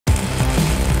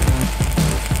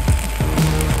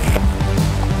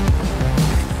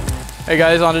Hey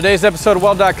guys, on today's episode of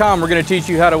Weld.com, we're going to teach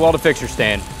you how to weld a fixture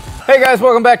stand. Hey guys,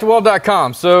 welcome back to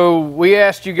Weld.com. So we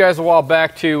asked you guys a while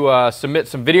back to submit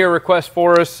some video requests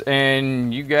for us,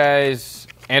 and you guys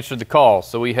answered the call.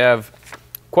 So we have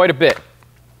quite a bit.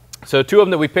 So two of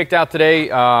them that we picked out today,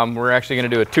 we're actually going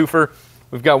to do a twofer.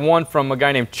 We've got one from a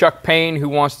guy named Chuck Payne who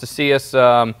wants to see us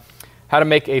how to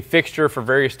make a fixture for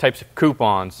various types of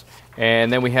coupons.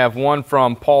 And then we have one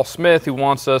from Paul Smith who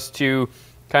wants us to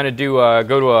kind of do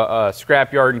go to a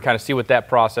scrap yard and kind of see what that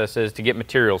process is to get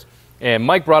materials. And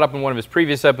Mike brought up in one of his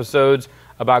previous episodes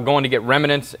about going to get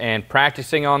remnants and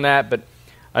practicing on that. But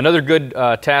another good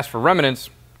task for remnants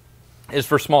is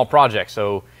for small projects.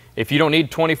 So if you don't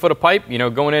need 20 foot of pipe, you know,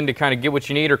 going in to kind of get what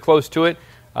you need or close to it,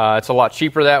 it's a lot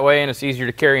cheaper that way and it's easier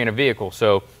to carry in a vehicle.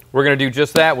 So we're going to do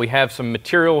just that. We have some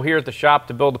material here at the shop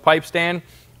to build the pipe stand,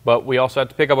 but we also have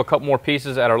to pick up a couple more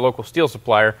pieces at our local steel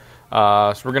supplier.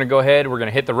 So we're going to go ahead, we're going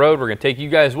to hit the road, we're going to take you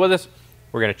guys with us,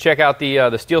 we're going to check out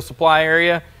the steel supply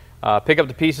area, pick up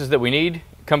the pieces that we need,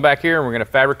 come back here and we're going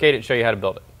to fabricate it and show you how to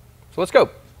build it. So let's go.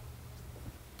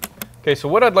 Okay, so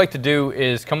what I'd like to do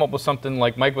is come up with something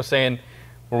like Mike was saying,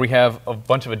 where we have a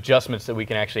bunch of adjustments that we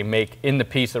can actually make in the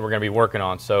piece that we're going to be working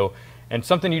on. So, and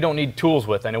something you don't need tools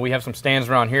with. I know we have some stands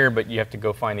around here, but you have to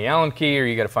go find the Allen key or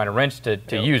you got to find a wrench to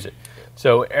use it.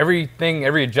 So every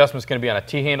adjustment is going to be on a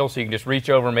T-handle, so you can just reach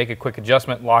over, make a quick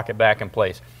adjustment, lock it back in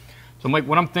place. So Mike,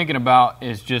 what I'm thinking about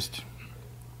is just,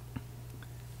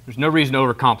 there's no reason to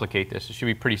overcomplicate this. It should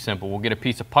be pretty simple. We'll get a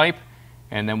piece of pipe,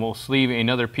 and then we'll sleeve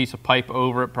another piece of pipe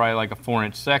over it, probably like a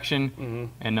 4-inch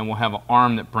section, and then we'll have an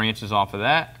arm that branches off of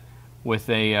that. With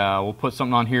a, we'll put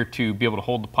something on here to be able to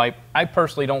hold the pipe. I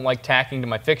personally don't like tacking to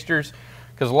my fixtures,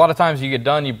 because a lot of times you get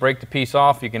done, you break the piece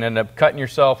off, you can end up cutting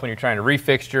yourself when you're trying to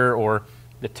refixture, or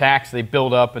the tacks, they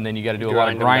build up and then you got to do a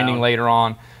lot of grinding later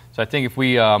on. So I think if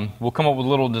we, we'll come up with a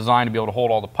little design to be able to hold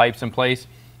all the pipes in place.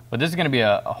 But this is going to be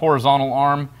a horizontal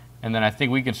arm, and then I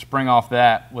think we can spring off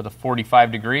that with a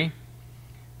 45 degree.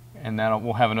 And then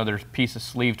we'll have another piece of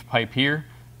sleeved pipe here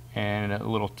and a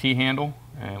little T-handle,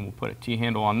 and we'll put a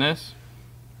T-handle on this.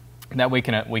 And that way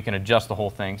we can adjust the whole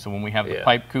thing. So when we have the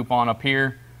pipe coupon up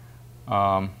here,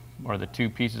 or the two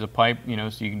pieces of pipe, you know,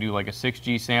 so you can do like a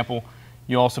 6G sample.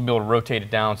 You'll also be able to rotate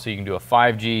it down so you can do a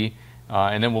 5G,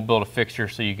 and then we'll build a fixture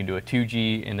so you can do a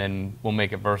 2G, and then we'll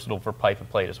make it versatile for pipe and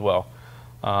plate as well.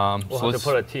 We'll have to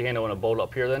put a T-handle and a bolt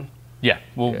up here then? Yeah,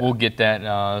 we'll get that.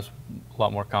 It's a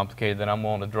lot more complicated than I'm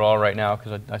willing to draw right now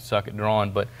because I suck at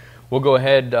drawing, but we'll go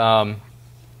ahead.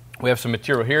 We have some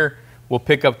material here. We'll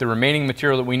pick up the remaining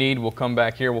material that we need. We'll come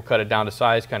back here. We'll cut it down to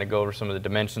size, kind of go over some of the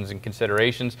dimensions and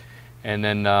considerations, and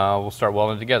then we'll start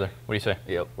welding together. What do you say?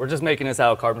 Yep. We're just making this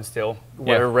out of carbon steel.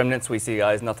 Whatever remnants we see,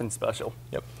 guys, nothing special.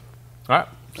 Yep. All right.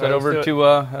 Head over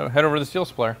to the steel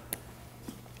supplier.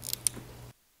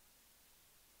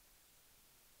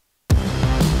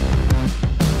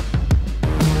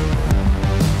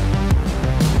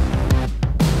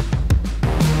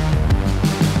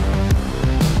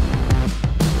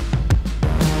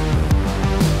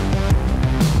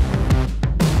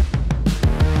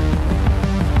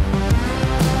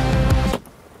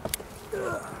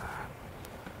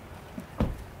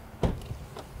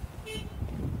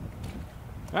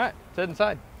 All right, let's head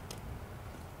inside.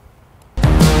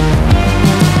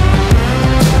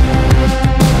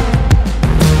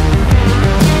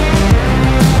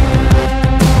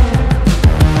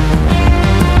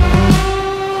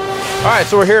 All right,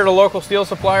 so we're here at a local steel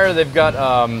supplier. They've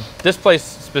got, this place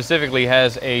specifically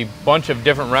has a bunch of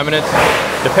different remnants.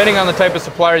 Depending on the type of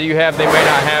supplier you have, they may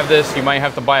not have this. You might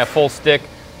have to buy a full stick,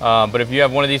 but if you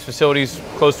have one of these facilities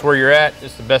close to where you're at,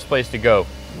 it's the best place to go.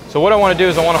 So what I want to do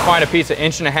is I want to find a piece of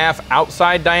 1.5 inch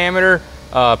outside diameter,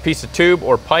 piece of tube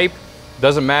or pipe,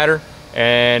 doesn't matter,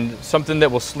 and something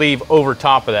that will sleeve over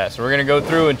top of that. So we're going to go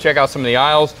through and check out some of the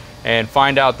aisles and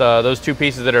find out those two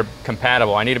pieces that are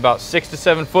compatible. I need about 6 to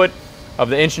 7 foot of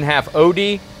the 1.5 inch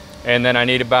OD, and then I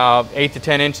need about 8 to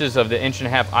 10 inches of the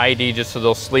 1.5 inch ID, just so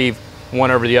they'll sleeve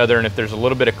one over the other. And if there's a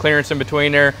little bit of clearance in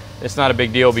between there, it's not a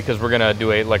big deal because we're going to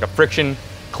do like a friction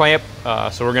clamp,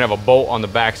 so we're going to have a bolt on the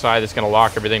back side that's going to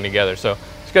lock everything together. So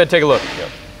let's go ahead and take a look. You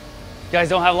guys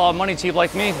don't have a lot of money cheap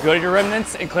like me, go to your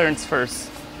remnants and clearance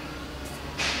first.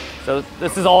 So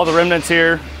this is all the remnants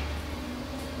here.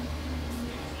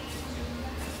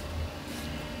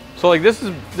 So like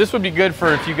this would be good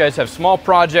for if you guys have small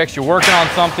projects, you're working on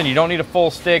something, you don't need a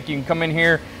full stick, you can come in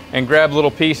here and grab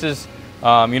little pieces,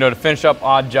 you know, to finish up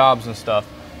odd jobs and stuff.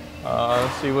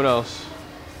 Let's see what else.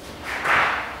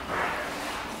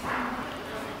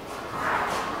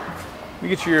 Let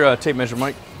me get your tape measure,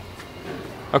 Mike.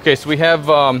 Okay, so we have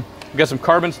we've got some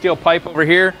carbon steel pipe over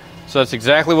here. So that's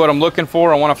exactly what I'm looking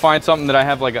for. I want to find something that I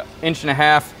have like 1.5 inches,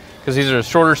 because these are the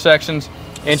shorter sections.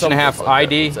 1.5 inch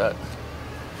ID. That.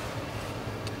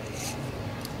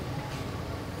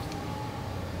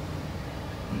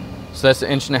 So that's the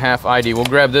 1.5 inch ID. We'll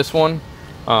grab this one,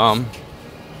 and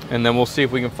then we'll see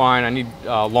if we can find, I need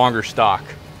longer stock.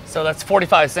 So that's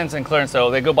 45 cents in clearance, so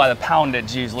they go by the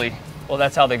poundage usually. Well,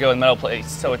 that's how they go in metal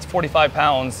plates. So it's 45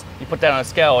 pounds, you put that on a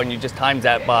scale and you just times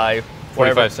that by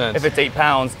 45 cents. If it's 8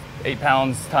 pounds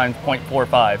times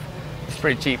 0.45. It's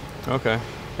pretty cheap. Okay.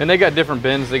 And they got different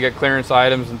bins, they got clearance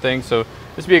items and things, so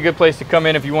this would be a good place to come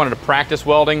in if you wanted to practice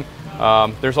welding.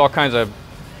 There's all kinds of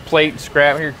plate,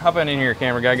 scrap. Here, hop in here,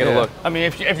 camera guy, get a look. I mean,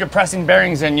 if you're pressing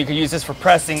bearings in, you could use this for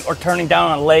pressing or turning down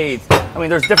on a lathe. I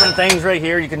mean, there's different things right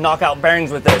here. You can knock out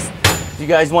bearings with this. If you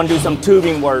guys want to do some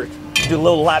tubing work, do a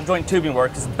little lap joint tubing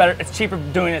work, it's better, it's cheaper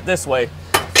doing it this way.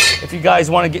 If you guys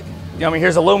want to get, I mean,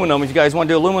 here's aluminum. If you guys want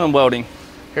to do aluminum welding,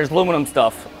 here's aluminum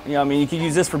stuff. You know, I mean, you can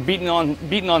use this for beating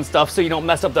on stuff so you don't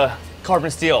mess up the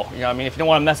carbon steel. You know, I mean, if you don't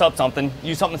want to mess up something,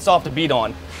 use something soft to beat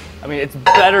on. I mean, it's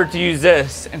better to use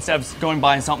this instead of going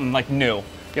buying something like new.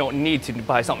 You don't need to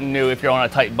buy something new if you're on a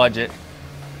tight budget.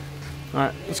 All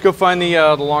right, let's go find the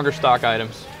longer stock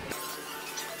items.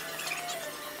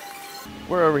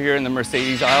 We're over here in the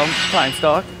Mercedes aisle, prime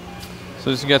stock.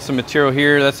 So this has got some material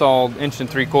here. That's all 1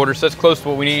 3/4 inches. That's close to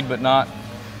what we need, but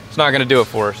it's not gonna do it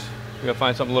for us. We gotta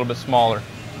find something a little bit smaller.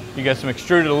 You got some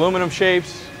extruded aluminum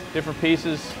shapes, different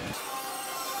pieces.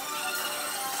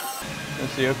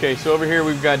 Let's see, okay, so over here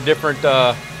we've got different,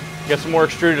 got some more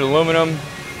extruded aluminum,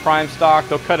 prime stock.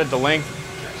 They'll cut it to length.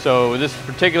 So this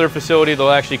particular facility, they'll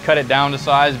actually cut it down to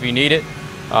size if you need it.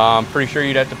 I'm pretty sure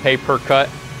you'd have to pay per cut.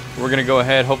 We're gonna go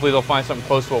ahead, hopefully they'll find something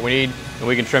close to what we need and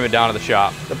we can trim it down to the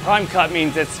shop. The prime cut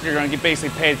means you're gonna basically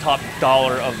pay the top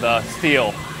dollar of the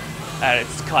steel at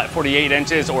its cut, 48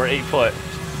 inches or 8 foot.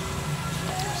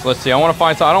 So let's see, I wanna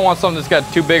find something, I don't want something that's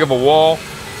got too big of a wall.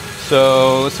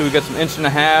 So let's see, we've got some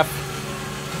 1.5 inch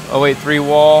 083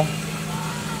 wall.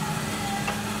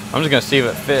 I'm just gonna see if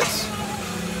it fits.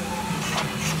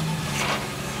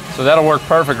 So that'll work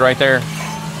perfect right there.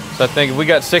 So I think if we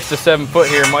got 6 to 7 foot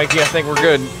here, Mikey, I think we're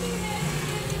good.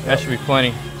 That should be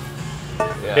plenty.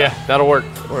 Yeah, that'll work.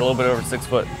 We're a little bit over 6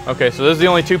 foot. Okay, so those are the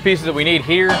only two pieces that we need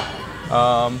here.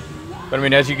 But I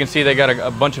mean, as you can see, they got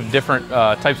a bunch of different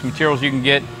types of materials you can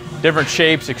get, different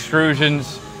shapes,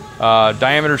 extrusions,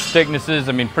 diameters, thicknesses.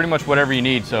 I mean, pretty much whatever you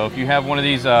need. So if you have one of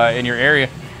these in your area,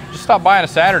 just stop by on a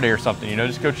Saturday or something, you know,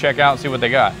 just go check out and see what they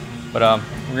got. But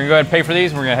we're gonna go ahead and pay for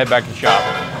these and we're gonna head back to the shop.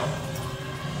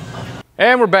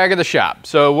 And we're back at the shop.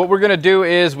 So what we're gonna do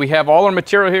is we have all our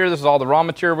material here. This is all the raw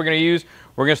material we're gonna use.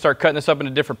 We're gonna start cutting this up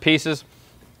into different pieces.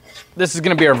 This is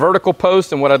gonna be our vertical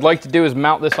post, and what I'd like to do is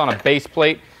mount this on a base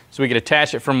plate so we can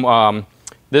attach it from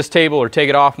this table or take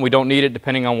it off when we don't need it,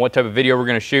 depending on what type of video we're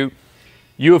gonna shoot.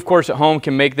 You, of course, at home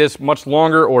can make this much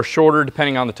longer or shorter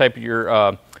depending on the type of your,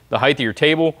 the height of your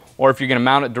table, or if you're gonna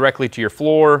mount it directly to your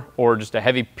floor or just a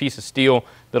heavy piece of steel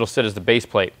that'll sit as the base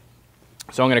plate.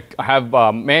 So I'm gonna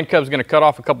have, Man Cub's gonna cut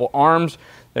off a couple arms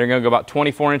that are gonna go about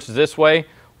 24 inches this way.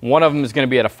 One of them is gonna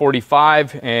be at a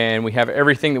 45, and we have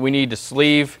everything that we need to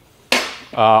sleeve.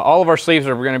 All of our sleeves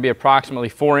are gonna be approximately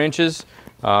 4 inches.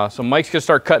 So Mike's gonna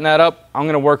start cutting that up. I'm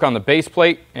gonna work on the base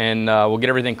plate, and we'll get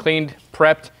everything cleaned,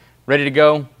 prepped, ready to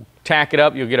go. Tack it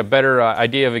up, you'll get a better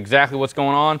idea of exactly what's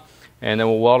going on, and then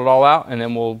we'll weld it all out, and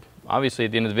then we'll, obviously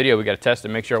at the end of the video, we gotta test it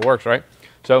and make sure it works, right?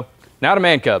 So, now to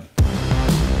Man Cub.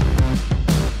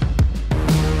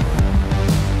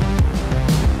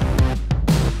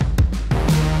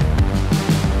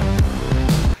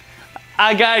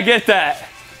 I gotta get that.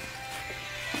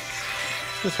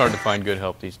 It's hard to find good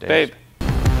help these days. Babe.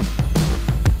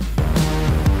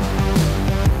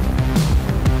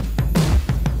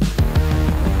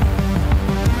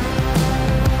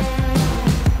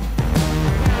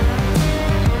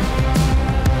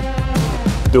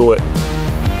 Do it.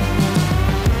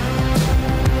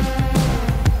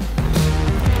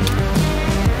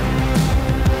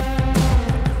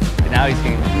 Now he's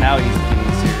getting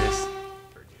serious.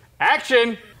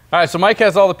 Action! All right, so Mike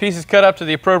has all the pieces cut up to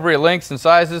the appropriate lengths and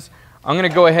sizes. I'm gonna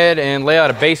go ahead and lay out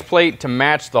a base plate to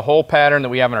match the whole pattern that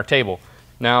we have on our table.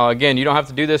 Now, again, you don't have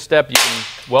to do this step. You can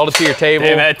weld it to your table.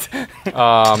 Damn it.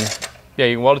 Yeah,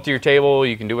 you can weld it to your table.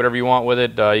 You can do whatever you want with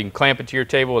it. You can clamp it to your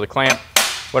table with a clamp,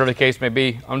 whatever the case may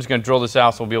be. I'm just gonna drill this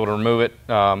out so we'll be able to remove it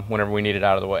whenever we need it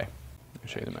out of the way. I'll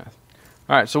show you the math.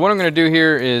 All right, so what I'm gonna do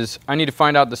here is I need to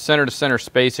find out the center to center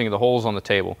spacing of the holes on the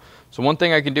table. So one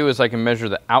thing I can do is I can measure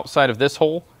the outside of this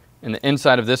hole and the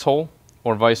inside of this hole,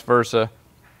 or vice versa,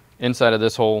 inside of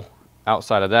this hole,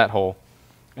 outside of that hole.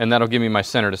 and that'll give me my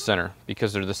center to center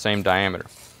because they're the same diameter.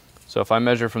 So if I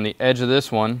measure from the edge of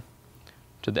this one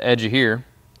to the edge of here,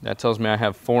 that tells me I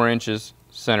have 4 inches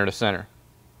center to center.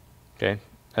 Okay,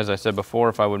 as I said before,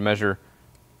 if I would measure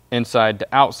inside to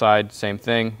outside, same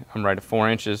thing, I'm right at 4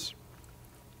 inches.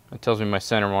 That tells me my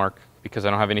center mark. Because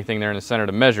I don't have anything there in the center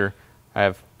to measure, I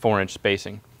have 4-inch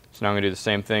spacing. So now I'm going to do the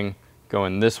same thing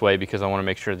going this way because I want to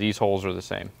make sure these holes are the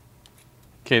same.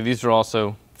 Okay, these are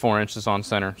also 4 inches on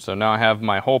center. So now I have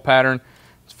my hole pattern.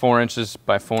 It's 4 inches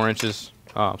by 4 inches.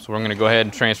 So we're going to go ahead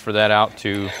and transfer that out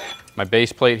to my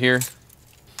base plate here.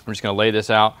 I'm just going to lay this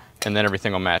out and then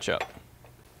everything will match up.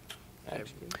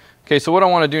 Okay, so what I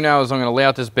want to do now is I'm going to lay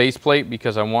out this base plate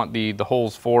because I want the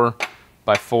holes 4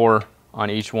 by 4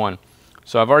 on each one.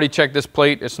 So I've already checked this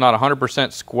plate. It's not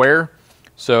 100% square.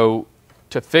 So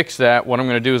to fix that, what I'm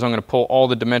going to do is I'm going to pull all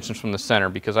the dimensions from the center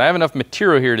because I have enough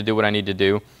material here to do what I need to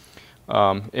do.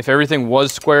 If everything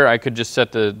was square, I could just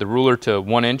set the ruler to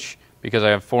 1 inch because I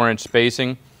have 4-inch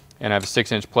spacing and I have a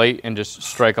 6-inch plate and just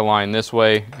strike a line this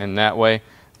way and that way.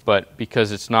 But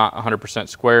because it's not 100%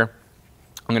 square,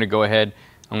 I'm going to go ahead,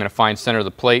 I'm going to find center of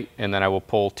the plate, and then I will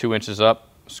pull 2 inches up,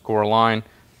 score a line,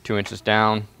 2 inches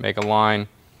down, make a line.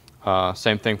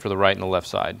 Same thing for the right and the left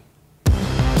side.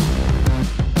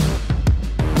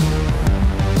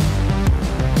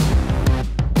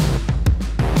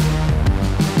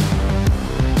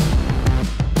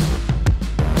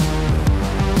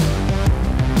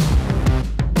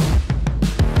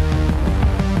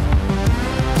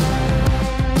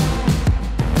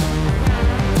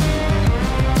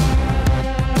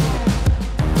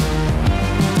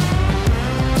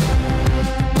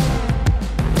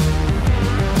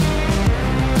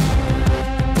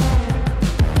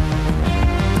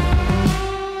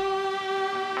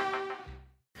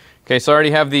 Okay, so I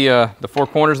already have the 4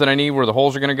 corners that I need where the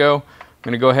holes are going to go. I'm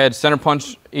going to go ahead, center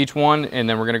punch each one, and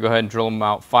then we're going to go ahead and drill them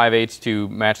out 5/8 to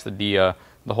match the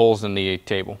holes in the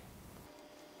table.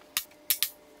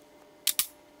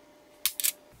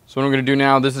 So what I'm going to do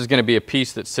now, this is going to be a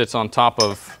piece that sits on top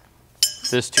of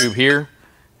this tube here,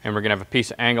 and we're going to have a piece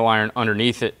of angle iron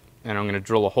underneath it, and I'm going to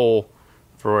drill a hole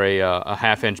for a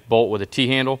 1/2-inch bolt with a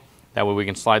T-handle. That way we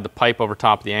can slide the pipe over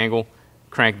top of the angle,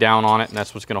 crank down on it, and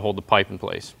that's what's going to hold the pipe in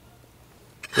place.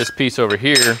 This piece over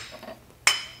here,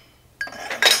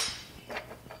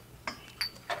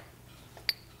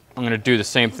 I'm going to do the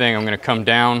same thing. I'm going to come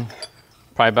down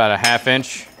probably about a 1/2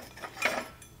 inch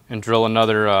and drill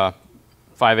another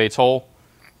 5/8 hole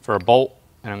for a bolt,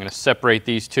 and I'm going to separate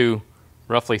these two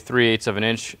roughly 3/8 of an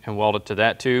inch and weld it to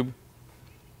that tube,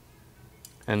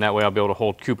 and that way I'll be able to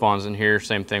hold coupons in here.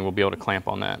 Same thing, we'll be able to clamp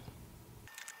on that.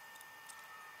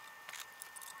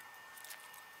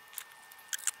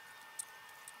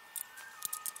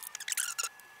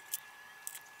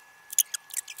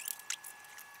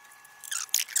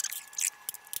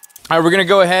 All right, we're going to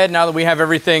go ahead, now that we have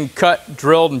everything cut,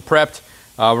 drilled, and prepped,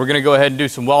 we're going to go ahead and do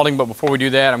some welding. But before we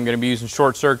do that, I'm going to be using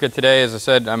short circuit today. As I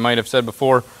said, I might have said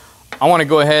before, I want to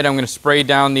go ahead, I'm going to spray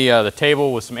down the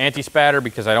table with some anti-spatter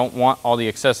because I don't want all the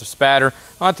excessive spatter.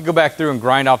 I'll have to go back through and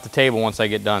grind off the table once I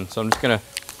get done. So I'm just going to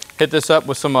hit this up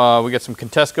with some, we got some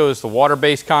Contesco's, the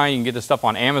water-based kind. You can get this stuff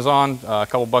on Amazon, a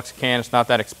couple bucks a can. It's not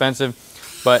that expensive,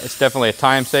 but it's definitely a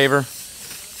time saver.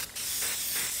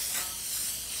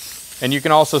 And you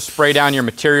can also spray down your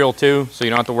material too, so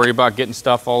you don't have to worry about getting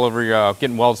stuff all over your,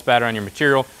 getting weld spatter on your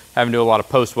material, having to do a lot of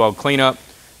post-weld cleanup.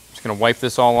 I'm just gonna wipe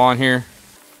this all on here.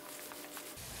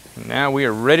 And now we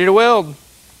are ready to weld.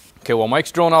 Okay, while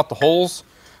Mike's drilling out the holes,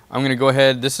 I'm gonna go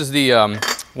ahead, this is the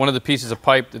one of the pieces of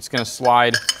pipe that's gonna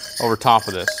slide over top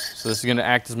of this. So this is gonna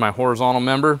act as my horizontal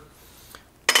member.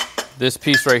 This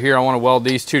piece right here, I wanna weld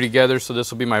these two together, so this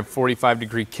will be my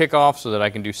 45-degree kickoff so that I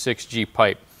can do 6G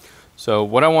pipe. So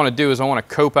what I want to do is I want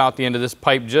to cope out the end of this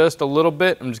pipe just a little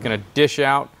bit. I'm just going to dish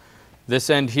out this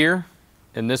end here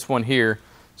and this one here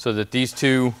so that these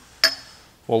two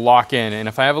will lock in. And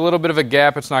if I have a little bit of a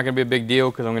gap, it's not going to be a big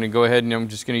deal because I'm going to go ahead and I'm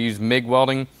just going to use MIG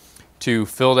welding to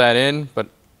fill that in. But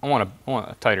I want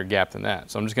a tighter gap than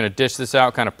that. So I'm just going to dish this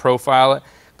out, kind of profile it,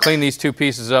 clean these two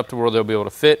pieces up to where they'll be able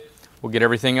to fit. We'll get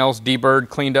everything else deburred,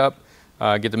 cleaned up,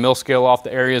 get the mill scale off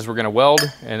the areas we're going to weld,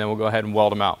 and then we'll go ahead and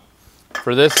weld them out.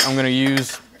 For this, I'm going to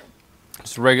use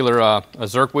just a regular a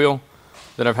Zerk wheel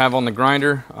that I have on the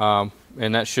grinder,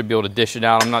 and that should be able to dish it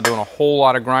out. I'm not doing a whole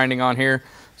lot of grinding on here,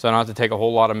 so I don't have to take a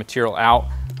whole lot of material out,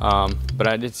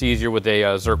 but it's easier with a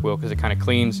Zerk wheel because it kind of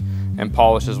cleans and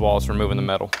polishes while it's removing the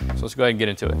metal. So let's go ahead and get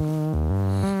into it.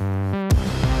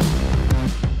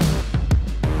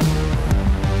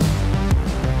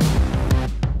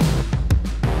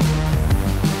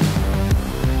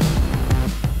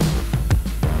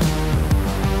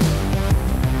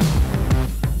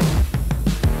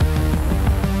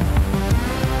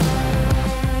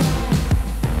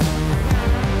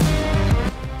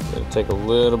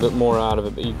 little bit more out of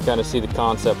it, but you can kind of see the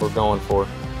concept we're going for.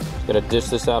 Just gonna dish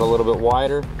this out a little bit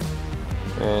wider,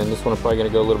 and this one is probably gonna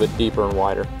go a little bit deeper and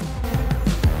wider.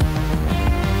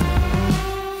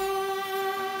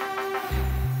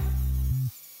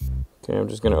 Okay, I'm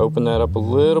just gonna open that up a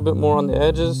little bit more on the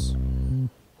edges.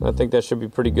 I think that should be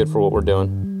pretty good for what we're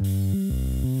doing.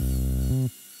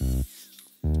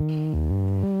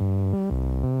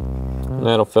 And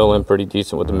that'll fill in pretty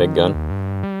decent with the MIG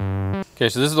gun. Okay,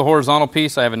 so this is the horizontal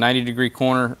piece. I have a 90-degree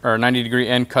corner, or 90-degree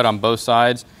end cut on both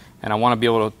sides, and I want to be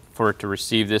able to, for it to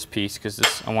receive this piece, because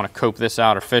I want to cope this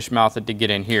out or fish mouth it to get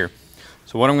in here.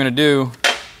 So what I'm going to do,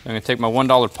 I'm going to take my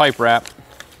 $1 pipe wrap.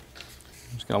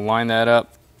 I'm just going to line that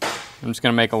up. I'm just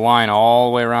going to make a line all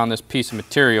the way around this piece of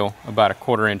material about a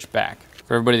 1/4 inch back.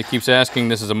 For everybody that keeps asking,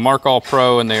 this is a Mark All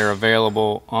Pro, and they are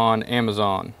available on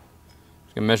Amazon.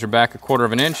 Just going to measure back a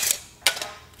 1/4 inch.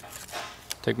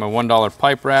 Take my $1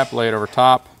 pipe wrap, lay it over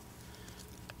top,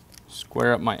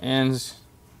 square up my ends,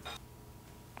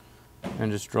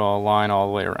 and just draw a line all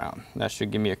the way around. That should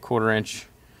give me a 1/4 inch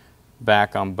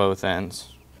back on both ends.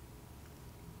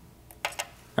 All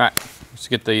right, let's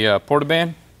get the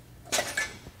portaband,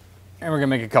 and we're gonna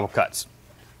make a couple cuts.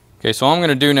 Okay, so all I'm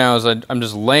gonna do now is I'm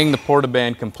just laying the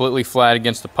portaband completely flat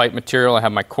against the pipe material. I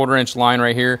have my 1/4 inch line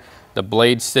right here, the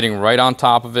blade's sitting right on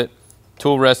top of it,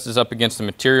 tool rest is up against the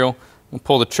material. We'll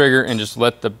pull the trigger and just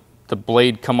let the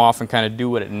blade come off and kind of do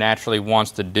what it naturally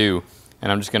wants to do.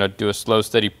 And I'm just going to do a slow,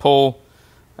 steady pull,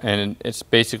 and it's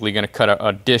basically going to cut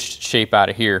a dish shape out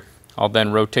of here. I'll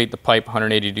then rotate the pipe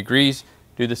 180 degrees,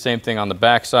 do the same thing on the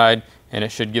back side, and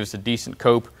it should give us a decent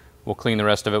cope. We'll clean the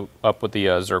rest of it up with the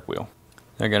Zerk wheel.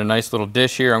 I got a nice little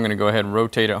dish here. I'm going to go ahead and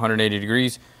rotate it 180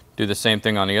 degrees, do the same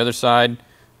thing on the other side.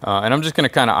 And I'm just going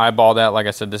to kind of eyeball that. Like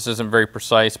I said, this isn't very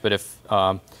precise, but if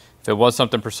it was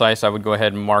something precise, I would go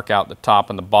ahead and mark out the top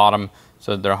and the bottom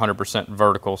so that they're 100%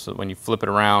 vertical, so that when you flip it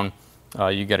around,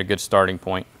 you get a good starting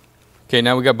point. Okay,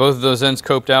 now we got both of those ends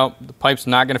coped out. The pipe's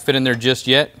not going to fit in there just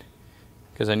yet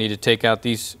because I need to take out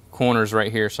these corners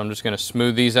right here. So I'm just going to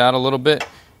smooth these out a little bit,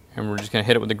 and we're just going to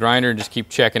hit it with the grinder and just keep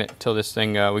checking it until this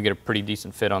thing, we get a pretty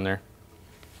decent fit on there.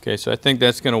 Okay, so I think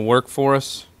that's going to work for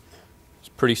us. It's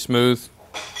pretty smooth,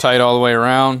 tight all the way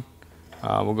around.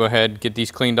 We'll go ahead and get these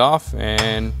cleaned off,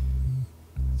 and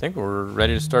I think we're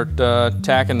ready to start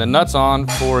tacking the nuts on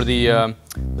for the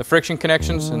friction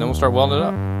connections, and then we'll start welding it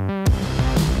up.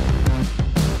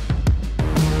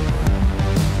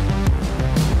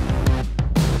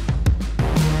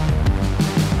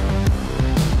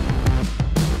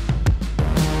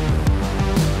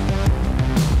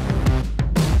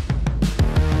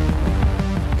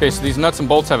 Okay, so these nuts and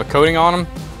bolts have a coating on them.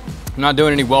 I'm not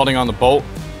doing any welding on the bolt,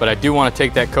 but I do want to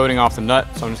take that coating off the nut,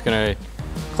 so I'm just going to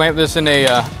clamp this in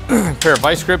a pair of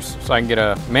vice grips so I can get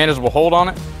a manageable hold on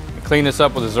it and clean this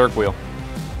up with a Zerk wheel.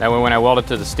 That way when I weld it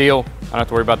to the steel, I don't have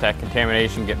to worry about that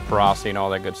contamination, getting porosity and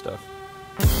all that good stuff.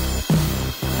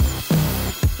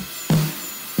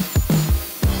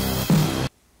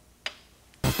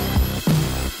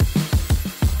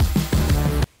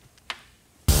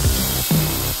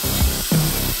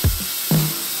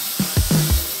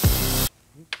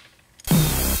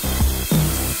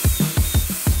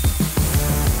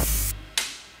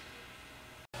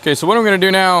 Okay, so what I'm going to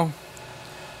do now, I'm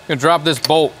going to drop this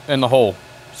bolt in the hole.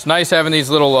 It's nice having these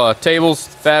little tables,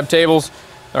 fab tables.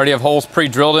 They already have holes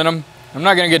pre-drilled in them. I'm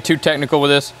not going to get too technical with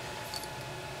this.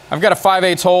 I've got a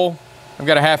 5/8 hole. I've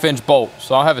got a 1/2 inch bolt.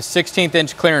 So I'll have a 1/16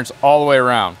 inch clearance all the way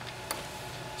around.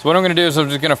 So what I'm going to do is I'm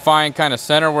just going to find kind of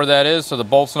center where that is so the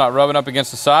bolt's not rubbing up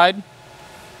against the side.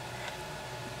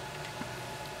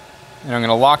 And I'm going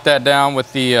to lock that down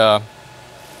with the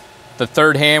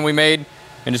third hand we made.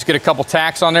 And just get a couple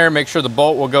tacks on there, make sure the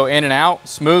bolt will go in and out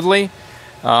smoothly,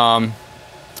 and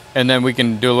then we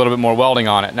can do a little bit more welding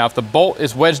on it. Now if the bolt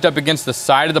is wedged up against the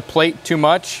side of the plate too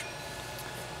much,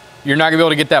 you're not going to be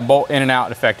able to get that bolt in and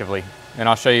out effectively. And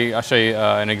I'll show you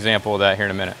an example of that here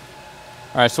in a minute.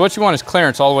 All right, so what you want is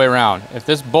clearance all the way around. If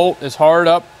this bolt is hard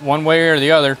up one way or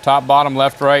the other, top, bottom,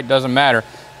 left, right, doesn't matter.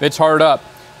 If it's hard up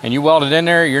and you weld it in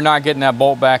there, you're not getting that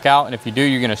bolt back out, and if you do,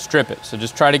 you're going to strip it. So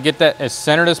just try to get that as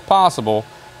centered as possible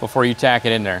before you tack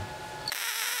it in there.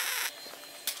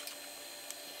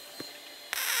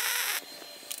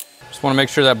 Just want to make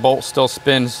sure that bolt still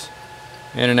spins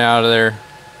in and out of there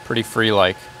pretty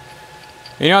free-like.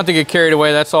 You don't have to get carried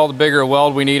away. That's all the bigger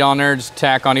weld we need on there. Just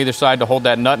tack on either side to hold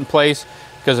that nut in place,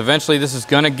 because eventually this is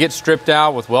going to get stripped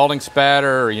out with welding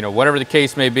spatter or whatever the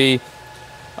case may be.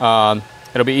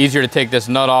 It'll be easier to take this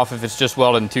nut off if it's just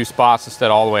welded in two spots instead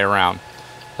of all the way around.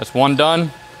 That's one done.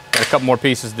 Got a couple more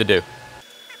pieces to do.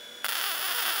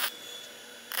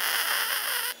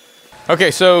 Okay,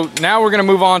 so now we're gonna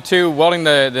move on to welding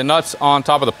the nuts on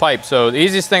top of the pipe. So the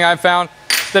easiest thing I've found,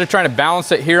 instead of trying to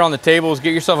balance it here on the table, is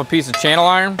get yourself a piece of channel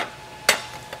iron.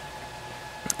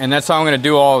 And that's how I'm gonna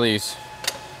do all of these.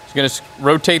 Just gonna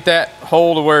rotate that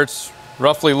hole to where it's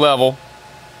roughly level.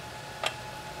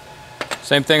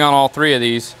 Same thing on all three of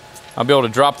these. I'll be able to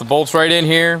drop the bolts right in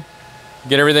here,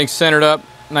 get everything centered up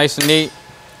nice and neat,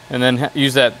 and then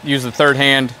use the third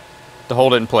hand to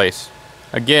hold it in place.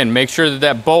 Again, make sure that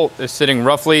that bolt is sitting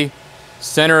roughly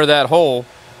center of that hole.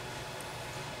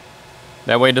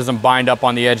 That way it doesn't bind up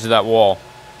on the edge of that wall.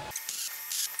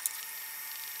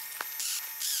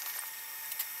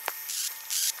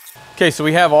 Okay, so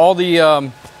we have all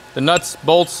the nuts,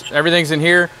 bolts, everything's in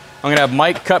here. I'm gonna have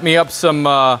Mike cut me up some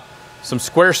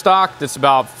square stock that's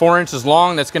about 4 inches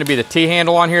long. That's gonna be the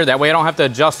T-handle on here. That way I don't have to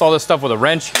adjust all this stuff with a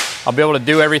wrench. I'll be able to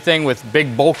do everything with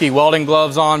big bulky welding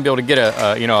gloves on, be able to get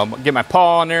get my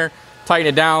paw on there, tighten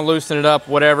it down, loosen it up,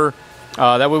 whatever.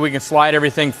 That way we can slide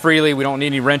everything freely. We don't need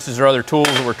any wrenches or other tools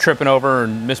that we're tripping over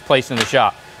and misplacing in the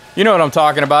shop. You know what I'm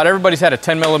talking about. Everybody's had a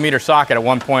 10mm socket at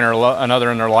one point or another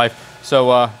in their life.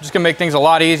 So just gonna make things a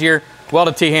lot easier. Weld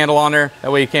a T-handle on there.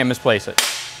 That way you can't misplace it.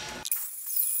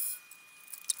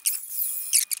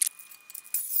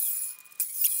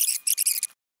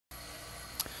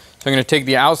 So I'm going to take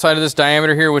the outside of this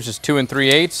diameter here, which is 2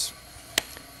 3/8.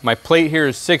 My plate here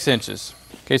is 6 inches.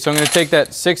 Okay, so I'm going to take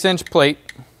that 6-inch plate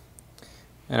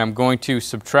and I'm going to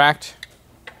subtract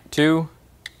 2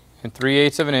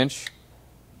 3/8 of an inch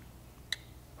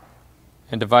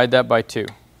and divide that by 2.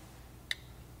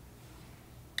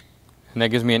 And that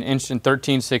gives me 1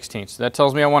 13/16 inches. That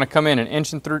tells me I want to come in 1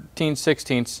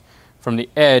 13/16 inches from the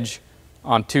edge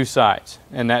on 2 sides.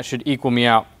 And that should equal me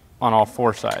out on all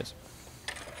 4 sides.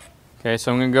 Okay,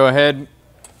 so I'm going to go ahead,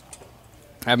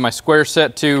 have my square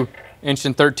set to 1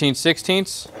 13/16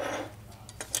 inches.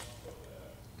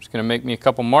 Just going to make me a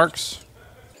couple marks.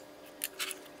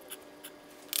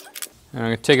 And I'm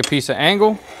going to take a piece of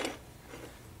angle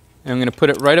and I'm going to put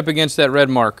it right up against that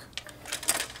red mark.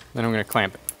 Then I'm going to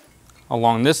clamp it.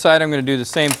 Along this side I'm going to do the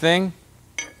same thing.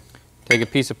 Take a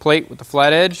piece of plate with the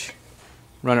flat edge,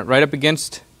 run it right up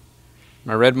against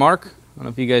my red mark. I don't know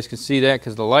if you guys can see that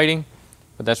because of the lighting.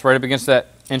 But that's right up against that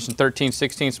 1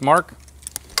 13/16 inches mark.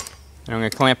 And I'm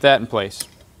going to clamp that in place.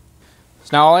 So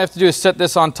now all I have to do is set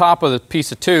this on top of the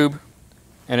piece of tube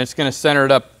and it's going to center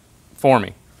it up for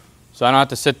me. So I don't have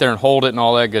to sit there and hold it and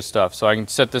all that good stuff. So I can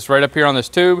set this right up here on this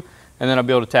tube and then I'll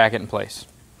be able to tack it in place.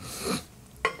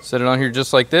 Set it on here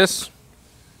just like this.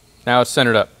 Now it's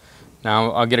centered up.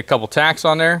 Now I'll get a couple tacks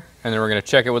on there and then we're going to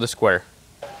check it with a square.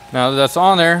 Now that that's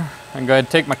on there, I can go ahead and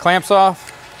take my clamps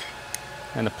off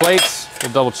and the plates.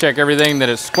 We'll double check everything that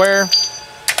it's square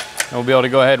and we'll be able to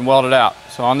go ahead and weld it out.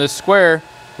 So on this square,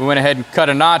 we went ahead and cut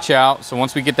a notch out, so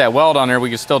once we get that weld on there, we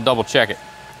can still double check it.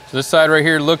 So this side right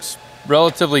here looks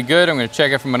relatively good. I'm going to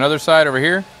check it from another side over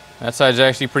here. That side's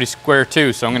actually pretty square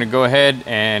too, so I'm going to go ahead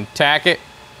and tack it,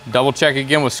 double check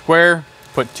again with square,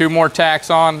 put 2 more tacks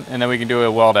on, and then we can do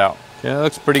a weld out. Okay, that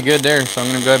looks pretty good there, so I'm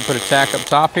going to go ahead and put a tack up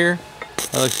top here.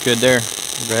 That looks good there.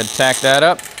 Go ahead and tack that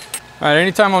up. All right,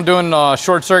 anytime I'm doing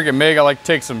short circuit MIG, I like to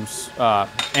take some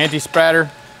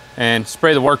anti-spatter and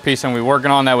spray the workpiece I'm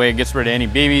working on. That way it gets rid of any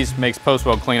BBs, makes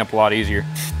post-weld cleanup a lot easier.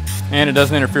 And it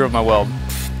doesn't interfere with my weld.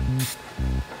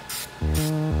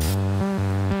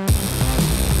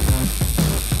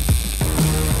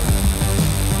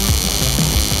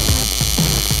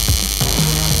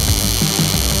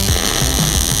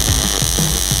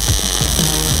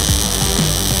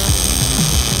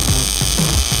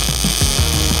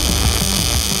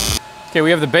 Okay,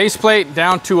 we have the base plate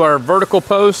down to our vertical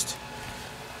post.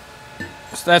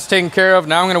 So that's taken care of.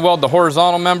 Now I'm going to weld the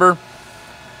horizontal member.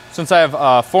 Since I have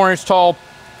a 4-inch tall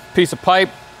piece of pipe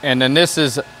and then this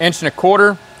is 1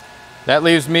 1/4, that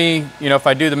leaves me, if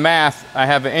I do the math, I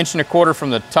have 1 1/4 inches from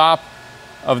the top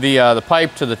of the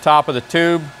pipe to the top of the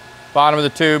tube, bottom of the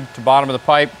tube to bottom of the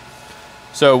pipe.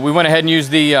 So we went ahead and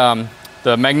used the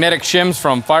magnetic shims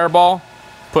from Fireball,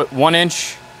 put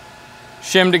 1-inch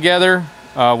shim together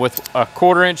with a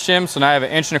 1/4 inch shim. So now I have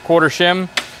 1 1/4 inch shim.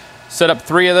 Set up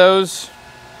 3 of those.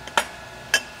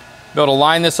 Be able to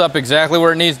line this up exactly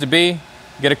where it needs to be.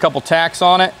 Get a couple tacks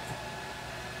on it,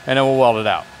 and then we'll weld it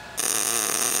out.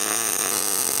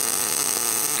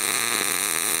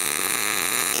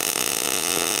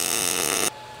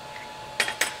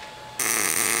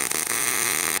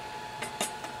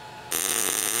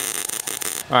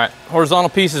 All right, horizontal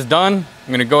piece is done. I'm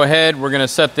going to go ahead. We're going to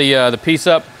set the piece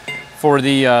up for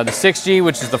the 6G,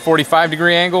 which is the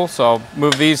 45-degree angle. So I'll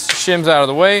move these shims out of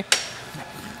the way.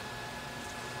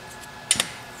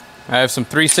 I have some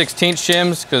 3/16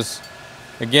 shims because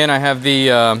Again, I have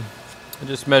the, I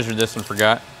just measured this and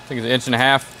forgot. I think it's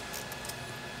 1.5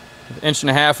 inch.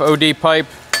 1.5 OD pipe,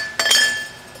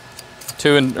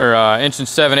 1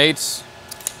 7/8.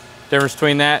 Difference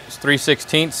between that is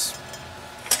 3/16. So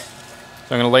I'm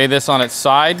going to lay this on its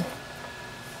side.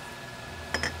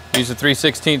 Use the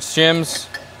 3/16 shims.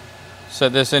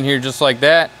 Set this in here just like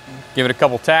that. Give it a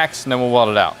couple tacks, and then we'll weld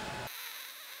it out.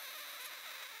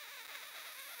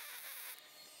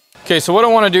 Okay, so what I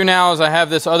want to do now is I have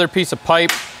this other piece of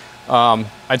pipe.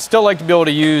 I'd still like to be able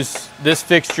to use this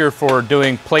fixture for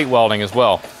doing plate welding as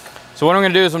well. So what I'm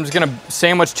going to do is I'm just going to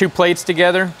sandwich 2 plates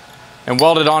together and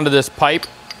weld it onto this pipe.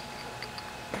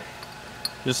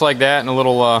 Just like that, and a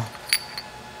little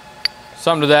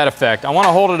something to that effect. I want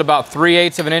to hold it about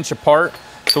 3/8 of an inch apart.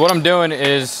 So what I'm doing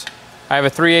is I have a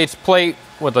 3/8 plate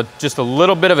with just a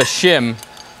little bit of a shim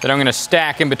that I'm going to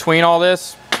stack in between all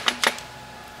this.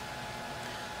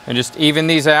 And just even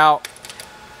these out,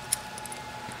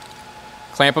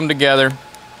 clamp them together. I'm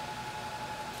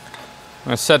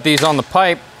going to set these on the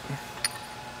pipe,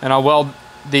 and I'll weld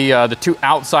the 2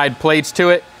 outside plates to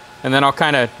it, and then I'll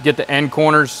kind of get the end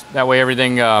corners. That way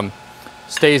everything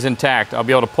stays intact. I'll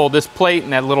be able to pull this plate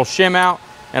and that little shim out,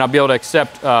 and I'll be able to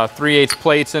accept 3/8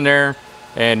 plates in there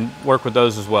and work with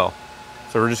those as well.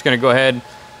 So we're just going to go ahead.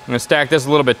 I'm going to stack this a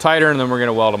little bit tighter, and then we're going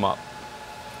to weld them up.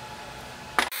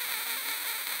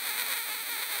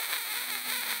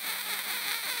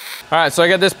 All right, so I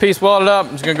got this piece welded up.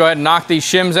 I'm just gonna go ahead and knock these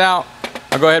shims out.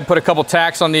 I'll go ahead and put a couple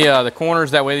tacks on the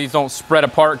corners. That way these don't spread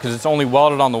apart because it's only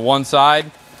welded on the one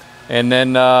side. And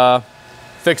then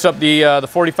fix up the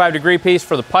 45-degree piece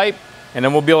for the pipe, and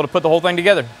then we'll be able to put the whole thing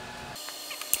together.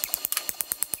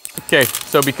 Okay,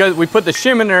 so because we put the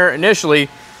shim in there initially,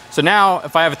 so now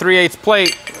if I have a 3/8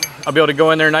 plate, I'll be able to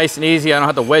go in there nice and easy. I don't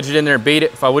have to wedge it in there and beat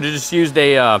it. If I would have just used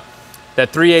that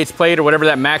 3/8 plate or whatever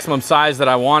that maximum size that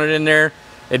I wanted in there,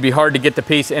 it'd be hard to get the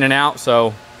piece in and out.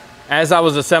 So as I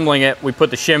was assembling it, we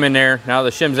put the shim in there. Now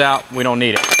the shim's out, we don't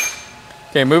need it.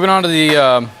 Okay, moving on to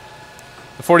the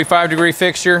 45-degree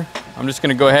fixture. I'm just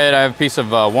gonna go ahead, I have a piece of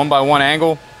 1x1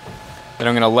 angle that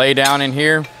I'm gonna lay down in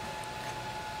here,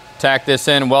 tack this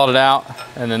in, weld it out,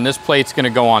 and then this plate's gonna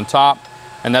go on top,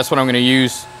 and that's what I'm gonna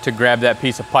use to grab that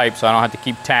piece of pipe so I don't have to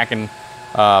keep tacking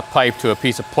pipe to a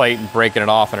piece of plate and breaking it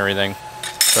off and everything.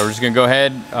 So we're just gonna go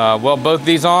ahead, weld both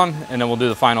these on, and then we'll do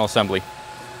the final assembly.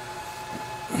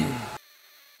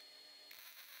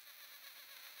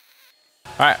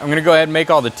 All right, I'm gonna go ahead and make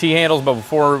all the T-handles, but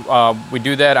before we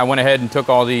do that, I went ahead and took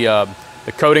all the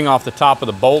coating off the top of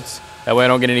the bolts. That way I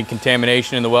don't get any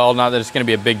contamination in the weld. Not that it's gonna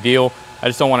be a big deal. I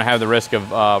just don't wanna have the risk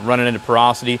of running into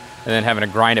porosity and then having to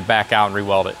grind it back out and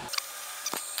re-weld it.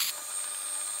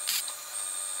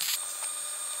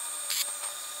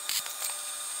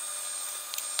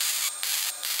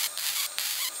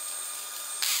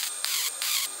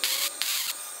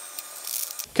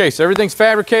 Okay, so everything's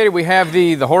fabricated. We have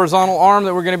the horizontal arm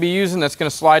that we're going to be using that's going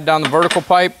to slide down the vertical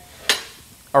pipe,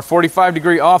 our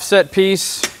 45-degree offset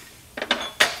piece,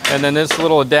 and then this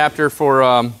little adapter for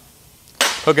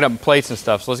hooking up plates and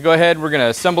stuff. So let's go ahead. We're going to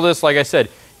assemble this. Like I said,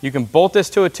 you can bolt this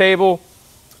to a table,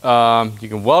 you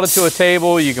can weld it to a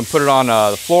table, you can put it on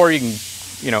the floor, you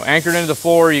can anchor it into the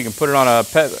floor, you can put it on a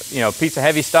piece of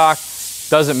heavy stock.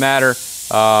 Doesn't matter.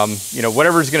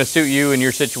 Whatever's going to suit you in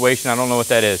your situation. I don't know what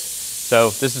that is. So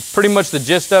this is pretty much the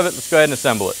gist of it. Let's go ahead and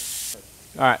assemble it.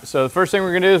 All right, so the first thing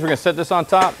we're gonna do is we're gonna set this on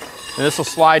top, and this will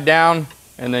slide down,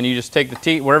 and then you just take the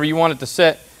T, wherever you want it to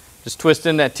sit, just twist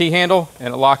in that T-handle,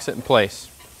 and it locks it in place.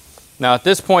 Now at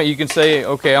this point, you can say,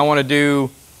 okay, I wanna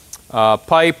do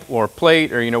pipe or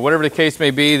plate, or whatever the case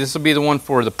may be. This will be the one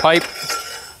for the pipe.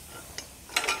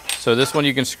 So this one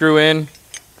you can screw in,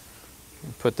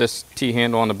 put this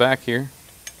T-handle on the back here.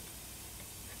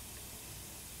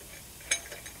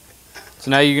 So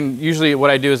now you can, usually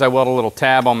what I do is I weld a little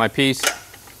tab on my piece,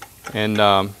 and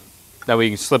that way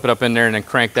you can slip it up in there and then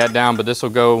crank that down, but this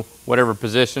will go whatever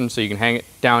position, so you can hang it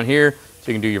down here,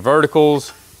 so you can do your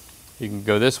verticals. You can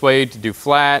go this way to do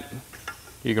flat.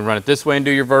 You can run it this way and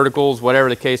do your verticals, whatever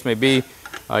the case may be.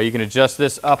 You can adjust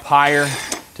this up higher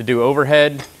to do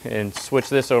overhead and switch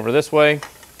this over this way.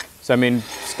 So I mean,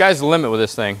 sky's the limit with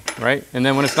this thing, right? And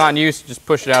then when it's not in use, just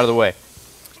push it out of the way.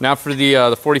 Now for the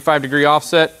 45-degree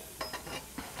offset,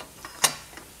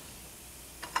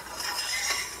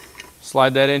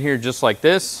 slide that in here just like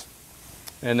this,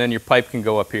 and then your pipe can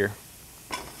go up here.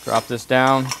 Drop this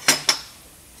down.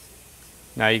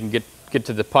 Now you can get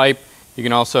to the pipe. You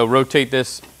can also rotate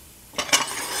this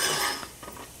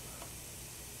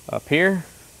up here,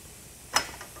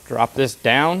 drop this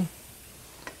down,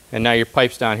 and now your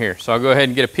pipe's down here. So I'll go ahead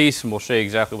and get a piece, and we'll show you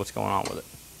exactly what's going on with it.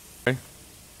 Okay.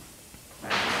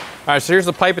 All right, so here's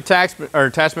the pipe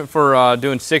attachment for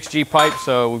doing 6G pipe.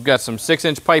 So we've got some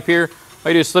 6-inch pipe here.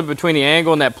 All you do is slip it between the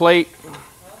angle and that plate.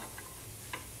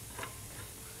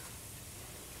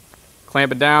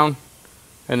 Clamp it down,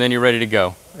 and then you're ready to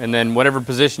go. And then whatever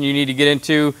position you need to get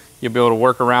into, you'll be able to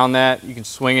work around that. You can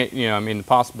swing it, you know, I mean, the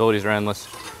possibilities are endless.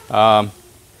 There's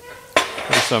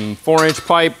some 4-inch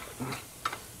pipe.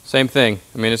 Same thing.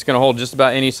 I mean, it's going to hold just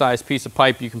about any size piece of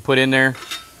pipe you can put in there.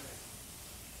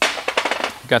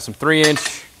 Got some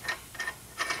 3-inch.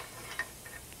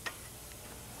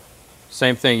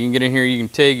 Same thing. You can get in here, you can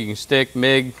TIG, you can stick,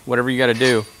 MIG, whatever you got to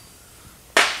do.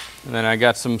 And then I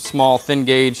got some small thin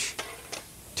gauge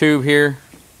tube here.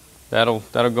 That'll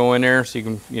go in there so you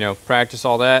can, you know, practice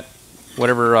all that.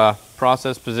 Whatever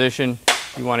process position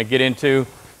you want to get into.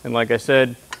 And like I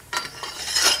said,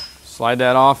 slide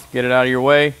that off, get it out of your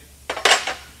way.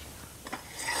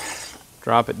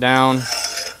 Drop it down.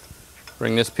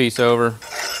 Bring this piece over.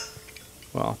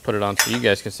 Well, I'll put it on so you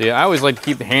guys can see it. I always like to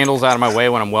keep the handles out of my way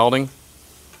when I'm welding.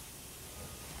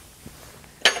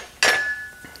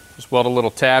 Just weld a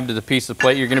little tab to the piece of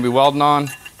plate you're going to be welding on.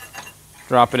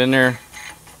 Drop it in there.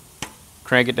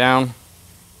 Crank it down.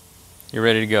 You're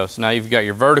ready to go. So now you've got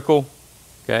your vertical.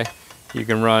 Okay. You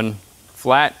can run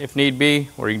flat if need be,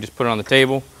 or you can just put it on the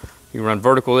table. You can run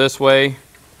vertical this way.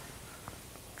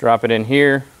 Drop it in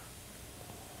here.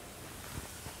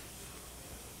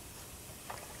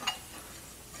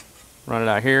 Run it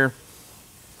out here.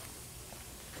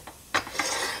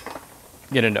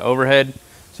 Get into overhead.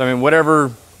 So I mean,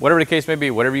 whatever the case may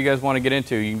be, whatever you guys want to get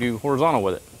into, you can do horizontal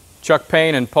with it. Chuck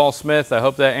Payne and Paul Smith, I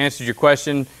hope that answers your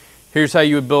question. Here's how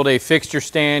you would build a fixture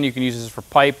stand. You can use this for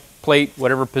pipe, plate,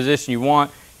 whatever position you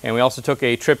want. And we also took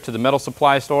a trip to the metal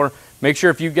supply store. Make sure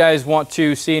if you guys want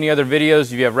to see any other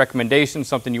videos, if you have recommendations,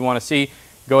 something you want to see,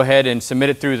 go ahead and submit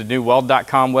it through the new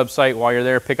Weld.com website. While you're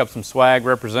there, pick up some swag,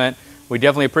 represent. We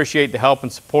definitely appreciate the help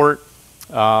and support.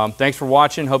 Thanks for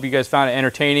watching. Hope you guys found it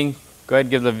entertaining. Go ahead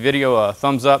and give the video a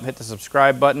thumbs up, hit the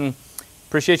subscribe button.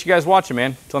 Appreciate you guys watching,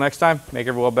 man. Until next time, make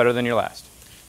every weld better than your last.